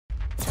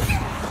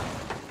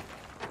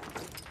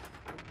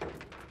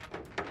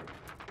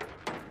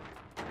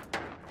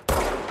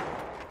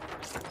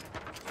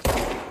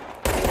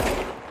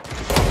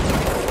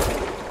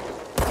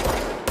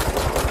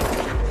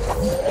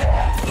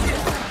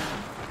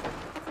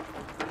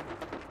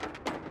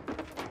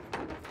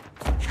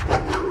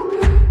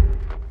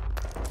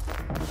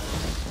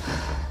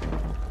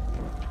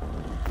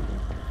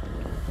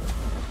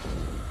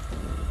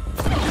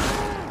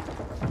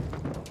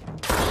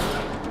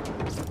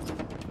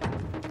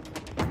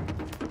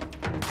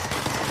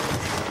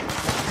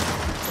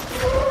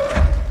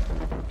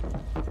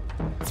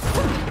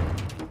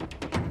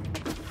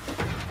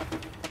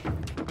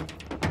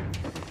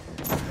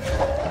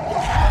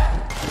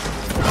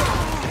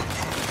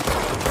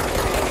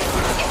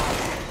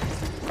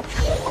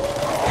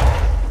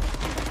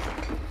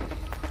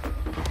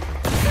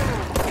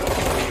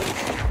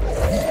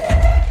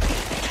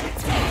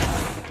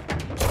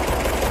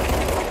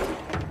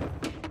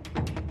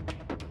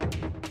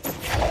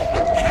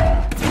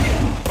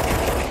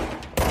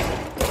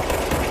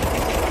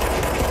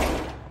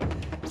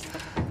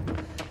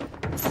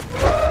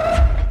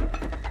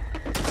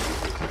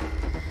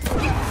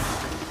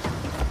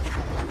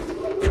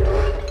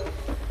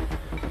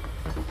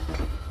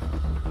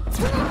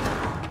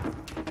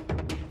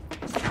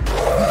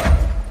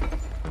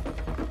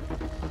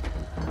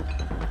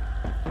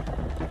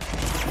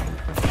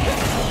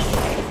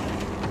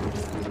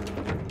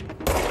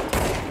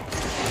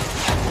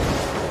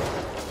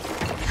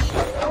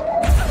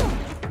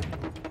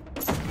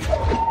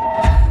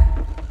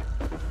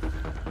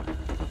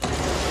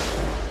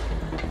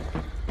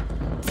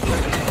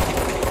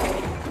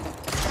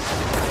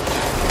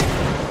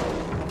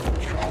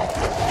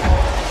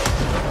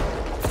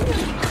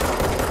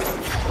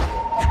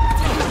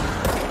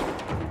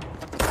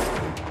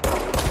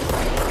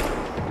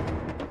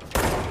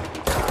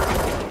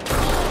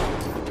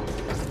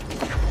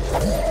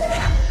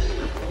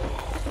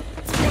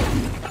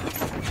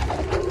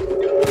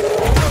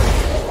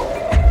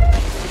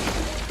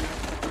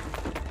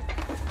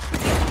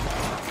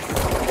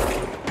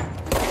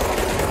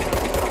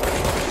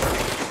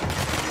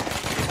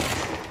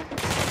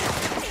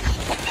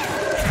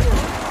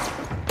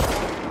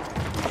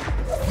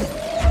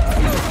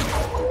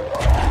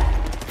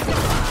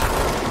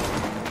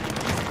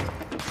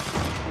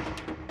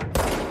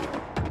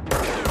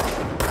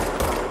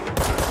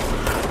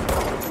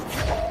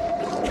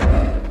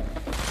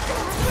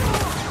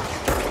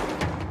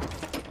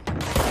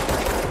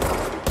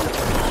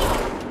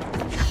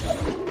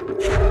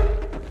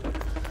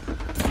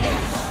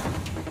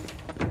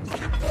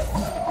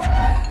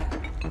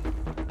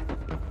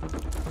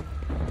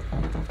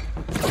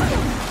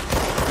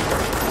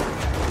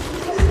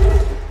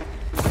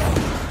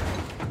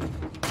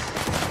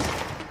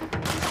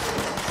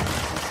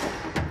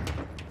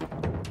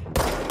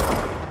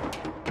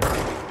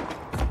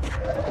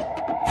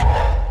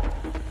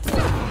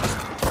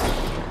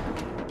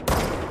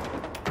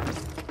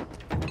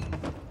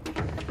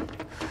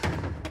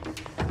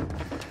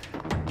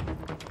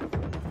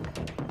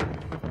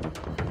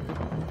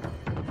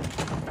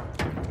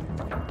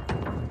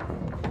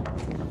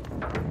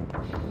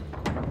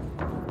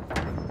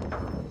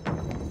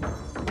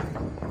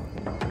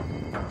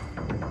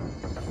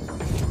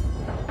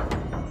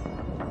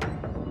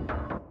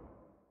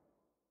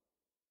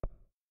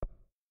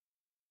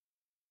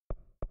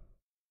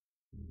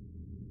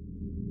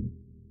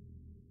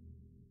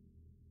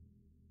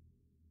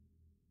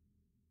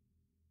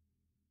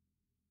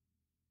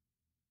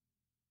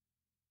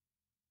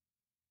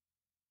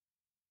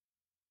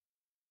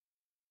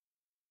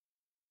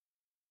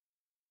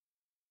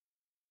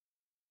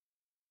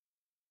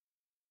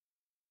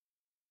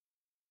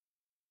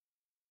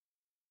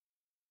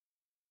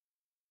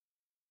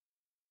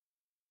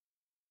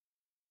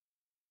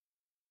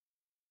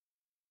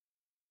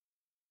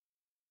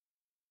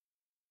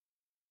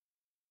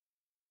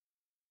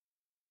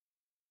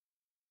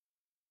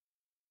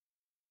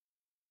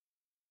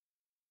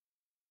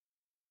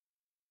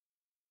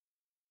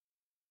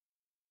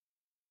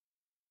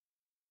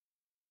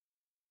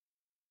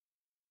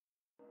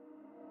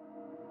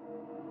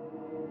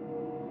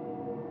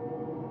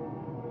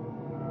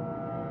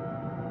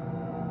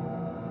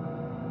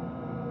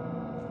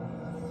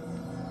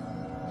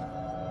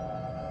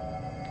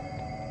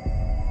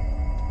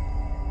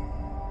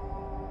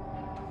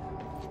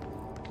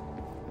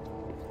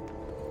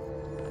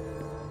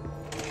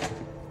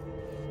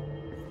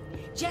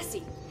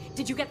Jesse,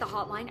 did you get the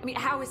hotline? I mean,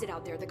 how is it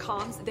out there? The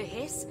comms, the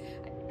hiss?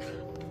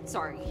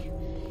 Sorry,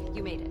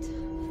 you made it.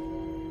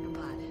 I'm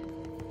glad.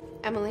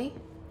 Emily?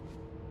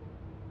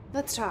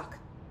 Let's talk.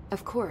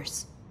 Of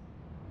course.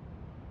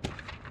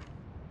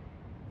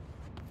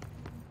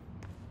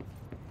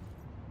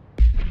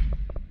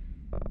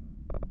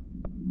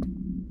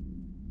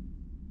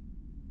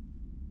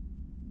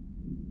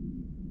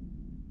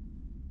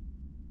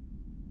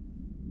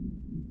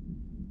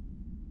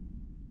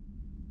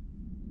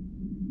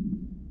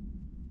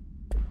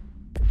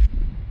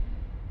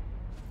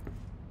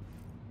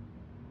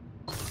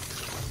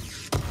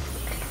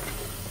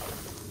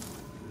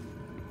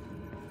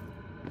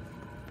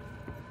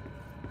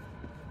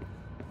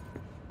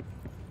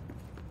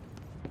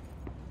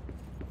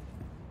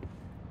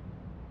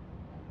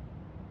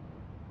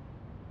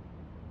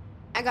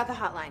 I got the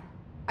hotline.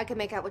 I can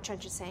make out what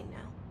Trench is saying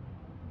now.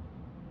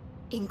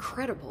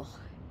 Incredible.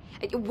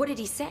 What did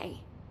he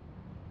say?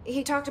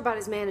 He talked about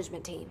his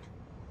management team.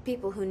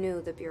 People who knew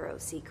the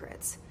Bureau's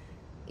secrets.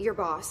 Your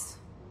boss,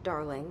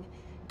 Darling.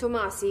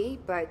 Tomasi,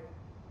 but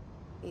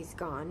he's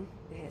gone.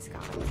 He's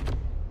gone.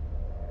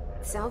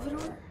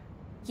 Salvador?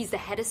 He's the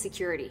head of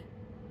security.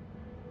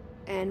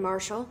 And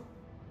Marshall?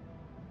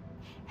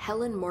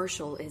 Helen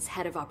Marshall is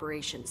head of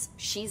operations.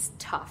 She's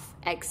tough,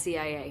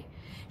 ex-CIA.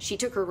 She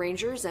took her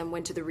Rangers and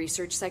went to the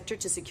research sector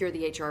to secure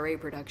the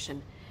HRA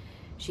production.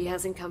 She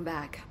hasn't come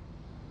back.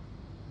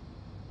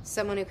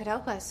 Someone who could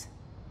help us.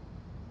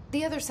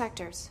 The other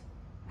sectors.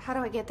 How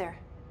do I get there?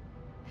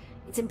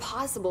 It's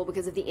impossible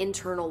because of the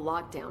internal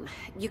lockdown.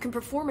 You can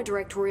perform a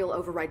directorial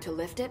override to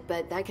lift it,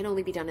 but that can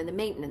only be done in the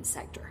maintenance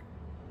sector.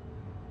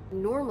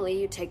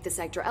 Normally, you take the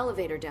sector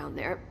elevator down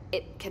there.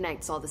 It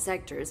connects all the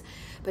sectors,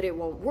 but it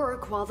won't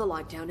work while the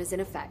lockdown is in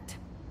effect.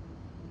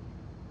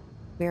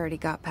 We already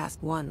got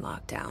past one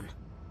lockdown.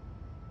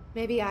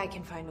 Maybe I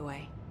can find a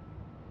way.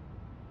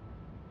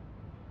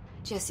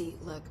 Jesse,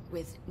 look,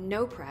 with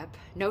no prep,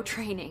 no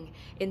training,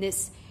 in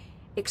this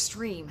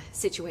extreme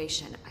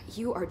situation,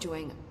 you are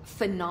doing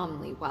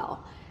phenomenally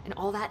well. And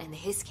all that and the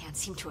hiss can't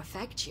seem to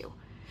affect you.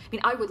 I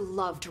mean, I would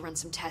love to run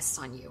some tests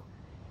on you.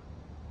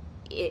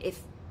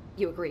 If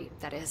you agree,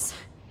 that is.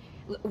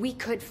 We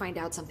could find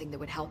out something that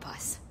would help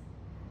us.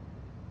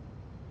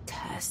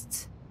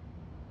 Tests?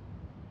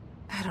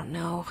 I don't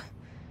know.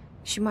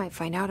 She might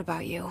find out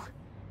about you.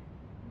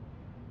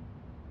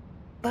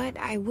 But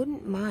I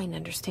wouldn't mind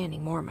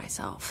understanding more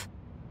myself.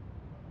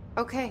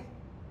 Okay.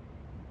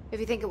 If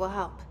you think it will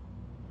help.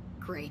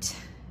 Great.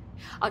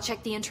 I'll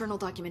check the internal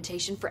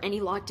documentation for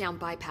any lockdown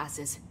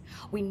bypasses.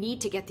 We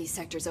need to get these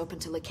sectors open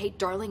to locate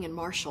Darling and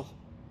Marshall.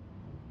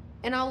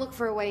 And I'll look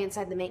for a way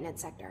inside the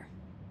maintenance sector.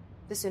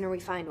 The sooner we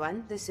find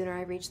one, the sooner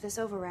I reach this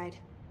override.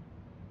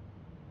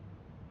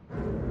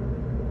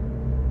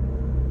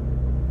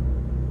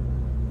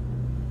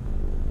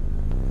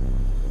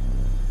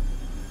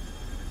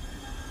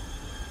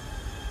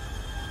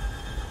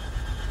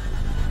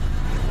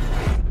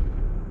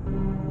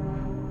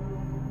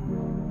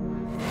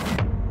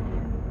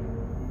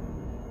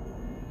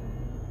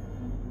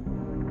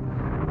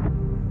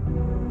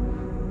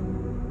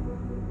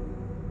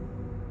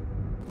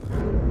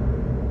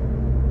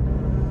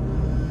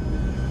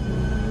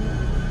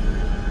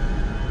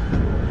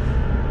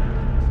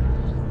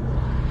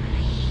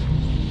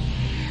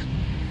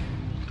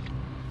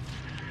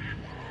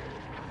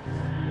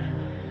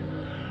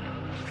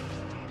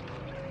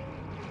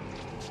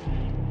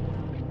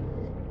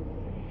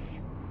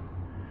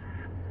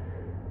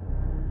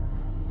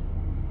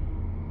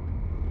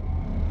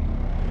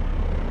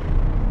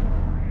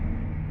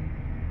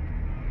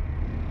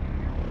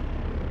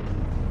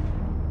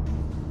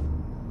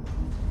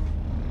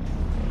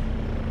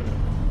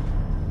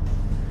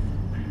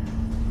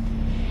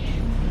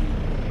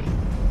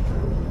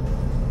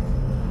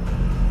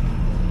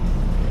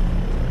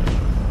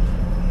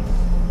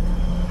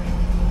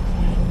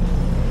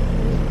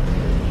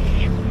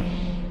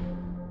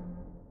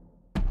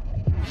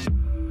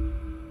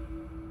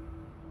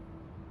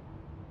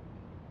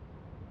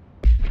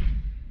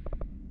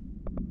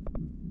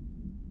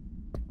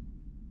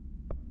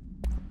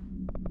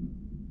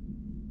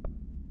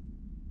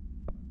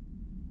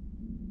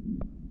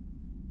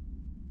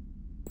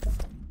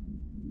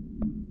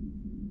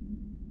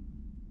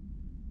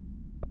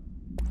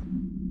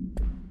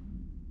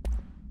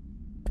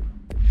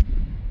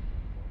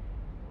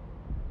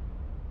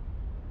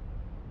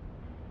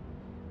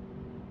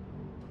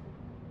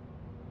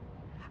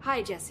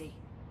 Hi, Jesse.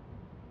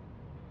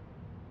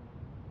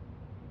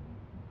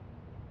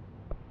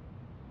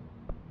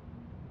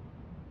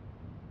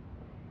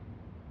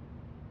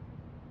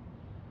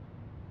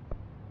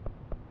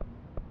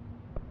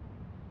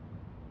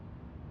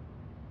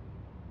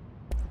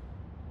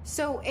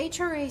 So,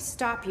 HRAs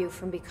stop you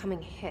from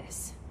becoming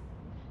Hiss?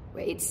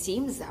 Well, it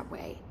seems that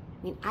way.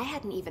 I mean, I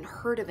hadn't even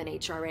heard of an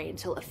HRA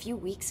until a few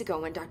weeks ago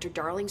when Dr.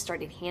 Darling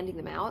started handing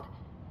them out.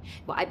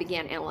 Well, I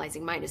began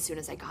analyzing mine as soon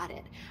as I got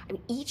it. I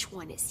mean, each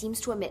one, it seems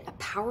to emit a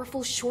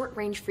powerful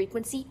short-range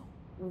frequency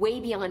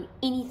way beyond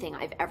anything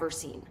I've ever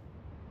seen.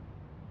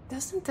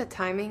 Doesn't the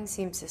timing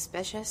seem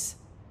suspicious?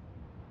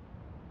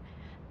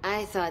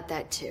 I thought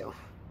that too.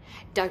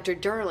 Dr.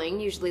 Darling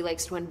usually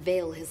likes to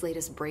unveil his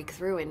latest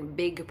breakthrough in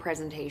big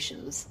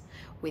presentations.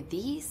 With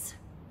these,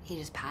 he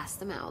just passed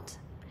them out.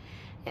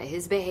 Yeah,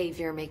 his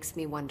behavior makes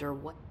me wonder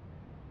what...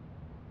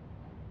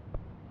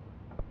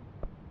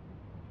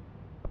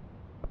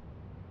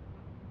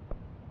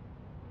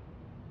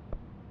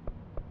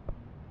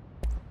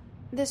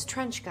 This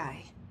Trench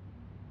guy.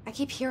 I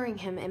keep hearing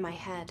him in my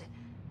head.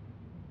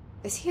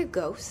 Is he a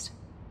ghost?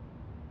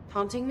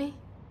 Haunting me?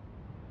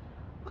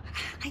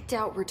 I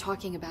doubt we're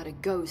talking about a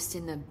ghost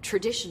in the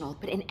traditional,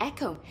 but an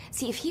echo.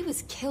 See, if he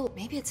was killed,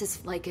 maybe it's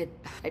just like a...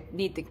 I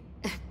need the...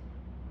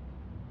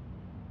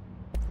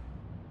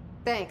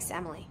 Thanks,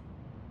 Emily.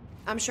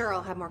 I'm sure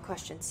I'll have more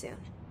questions soon.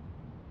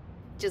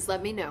 Just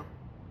let me know.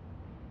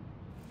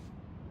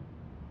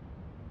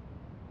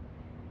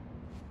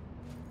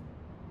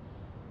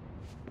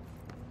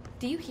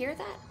 Do you hear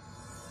that?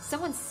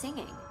 Someone's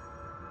singing.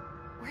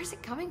 Where's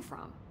it coming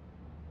from?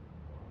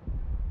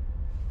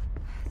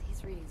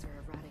 These readings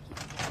are erratic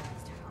even in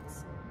this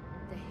house.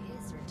 The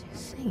hiss are terrible.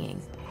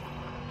 Singing.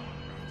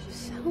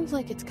 Sounds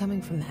like it's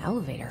coming from the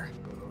elevator.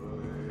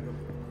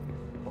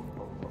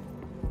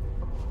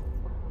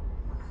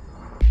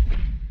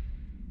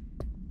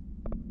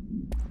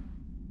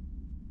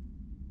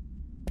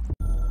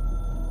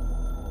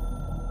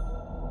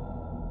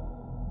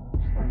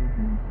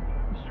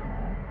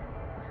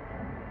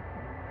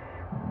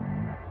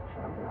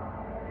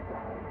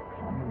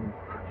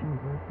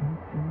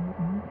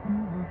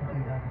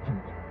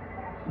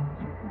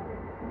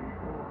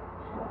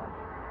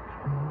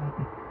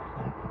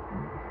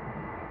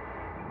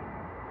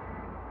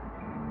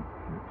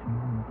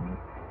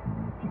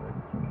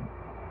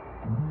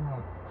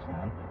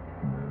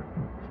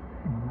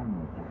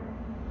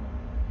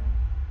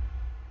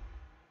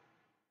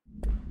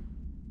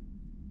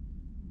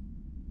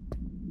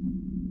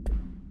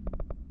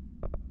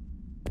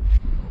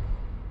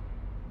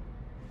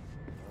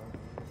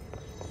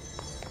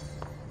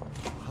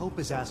 Hope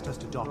has asked us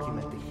to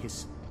document the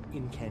hiss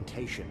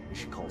incantation, as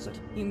she calls it.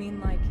 You mean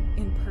like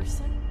in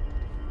person?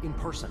 In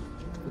person,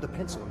 with a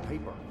pencil and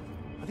paper.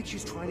 I think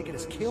she's trying to get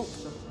us killed.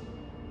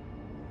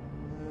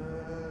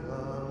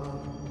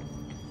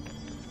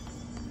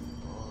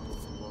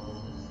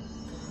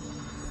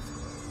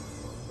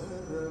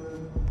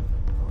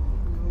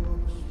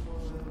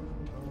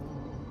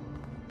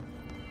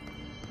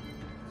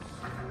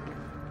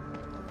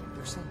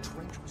 They're saying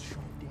Trench was shot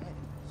dead.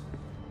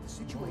 The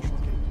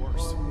situation's getting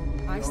worse.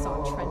 I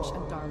saw Trench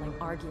and Darling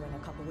arguing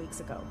a couple weeks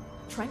ago.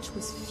 Trench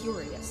was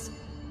furious.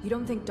 You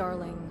don't think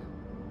Darling...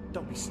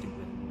 Don't be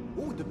stupid.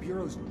 What would the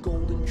Bureau's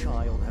golden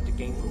child have to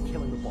gain from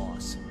killing the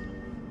boss?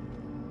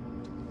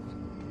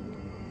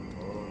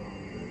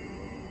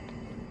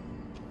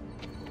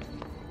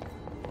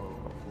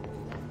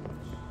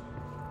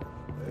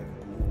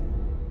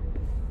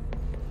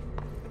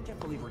 I can't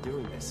believe we're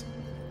doing this.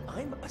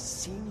 I'm a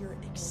senior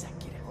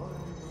executive.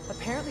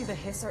 Apparently the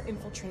Hiss are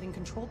infiltrating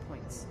control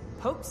points.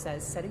 Pope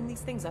says setting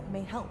these things up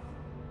may help.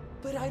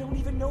 But I don't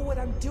even know what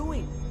I'm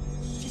doing.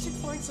 She should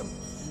find some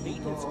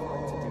maintenance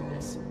firm to do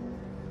this.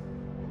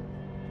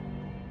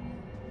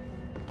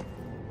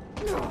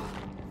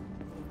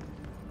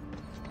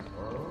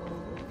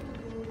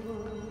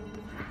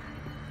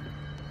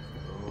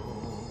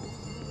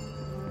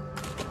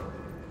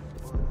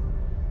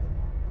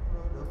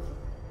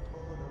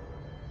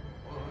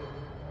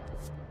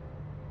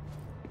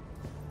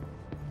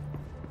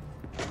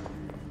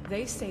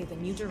 They say the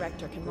new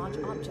director can launch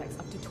objects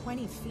up to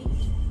 20 feet.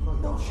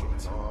 Bullshit.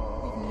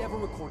 We've never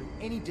recorded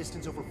any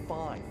distance over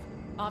 5.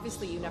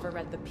 Obviously you never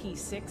read the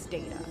P6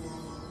 data.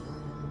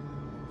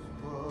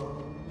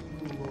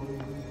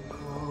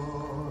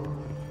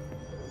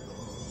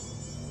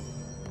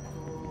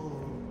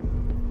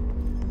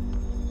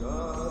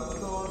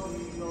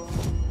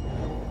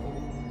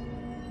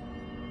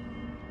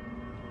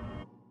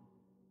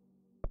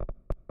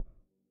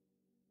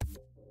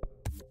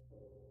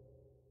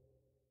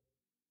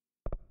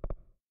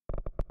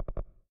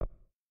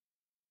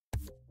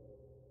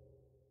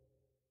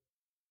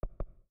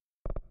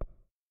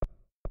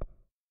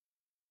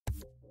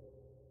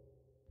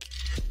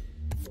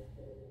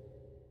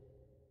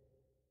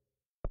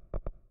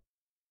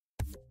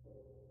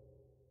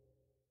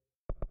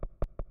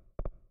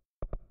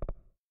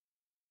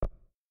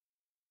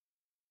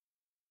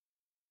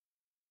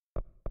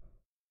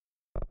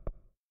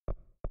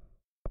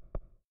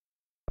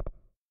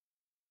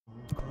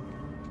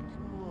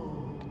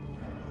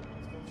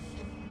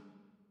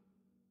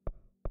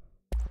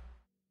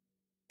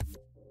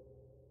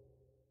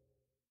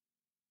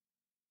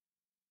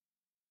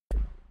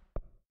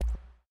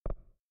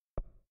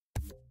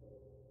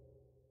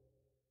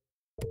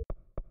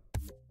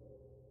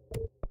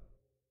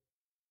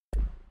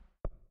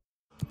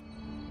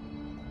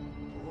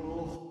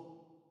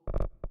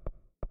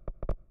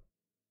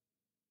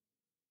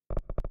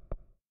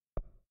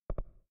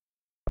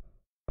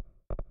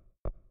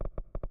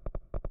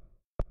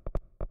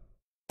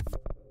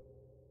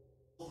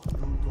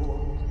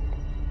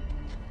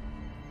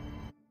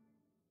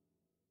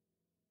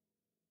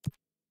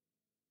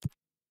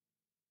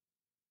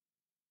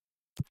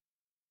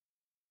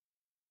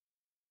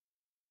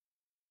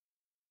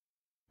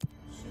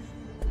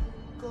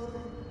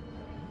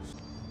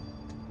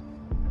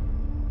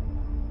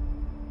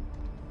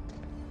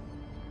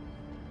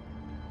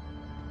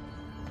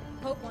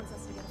 Pope wants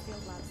us to get a field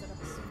lab set up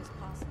as soon as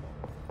possible.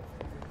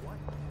 What?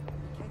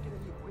 We can't get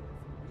any equipment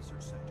from the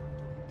research center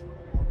until the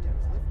internal lockdown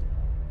is lifted.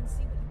 And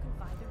see what you can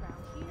find around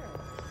here.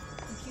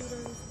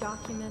 Computers,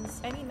 documents,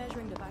 any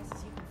measuring devices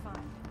you can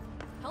find.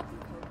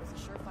 Helping Pope is a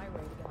surefire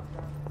way to get on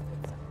Darling's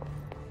good side.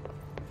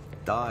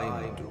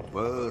 Time to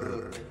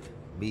work.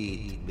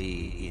 Meet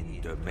me in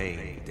the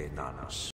maintenance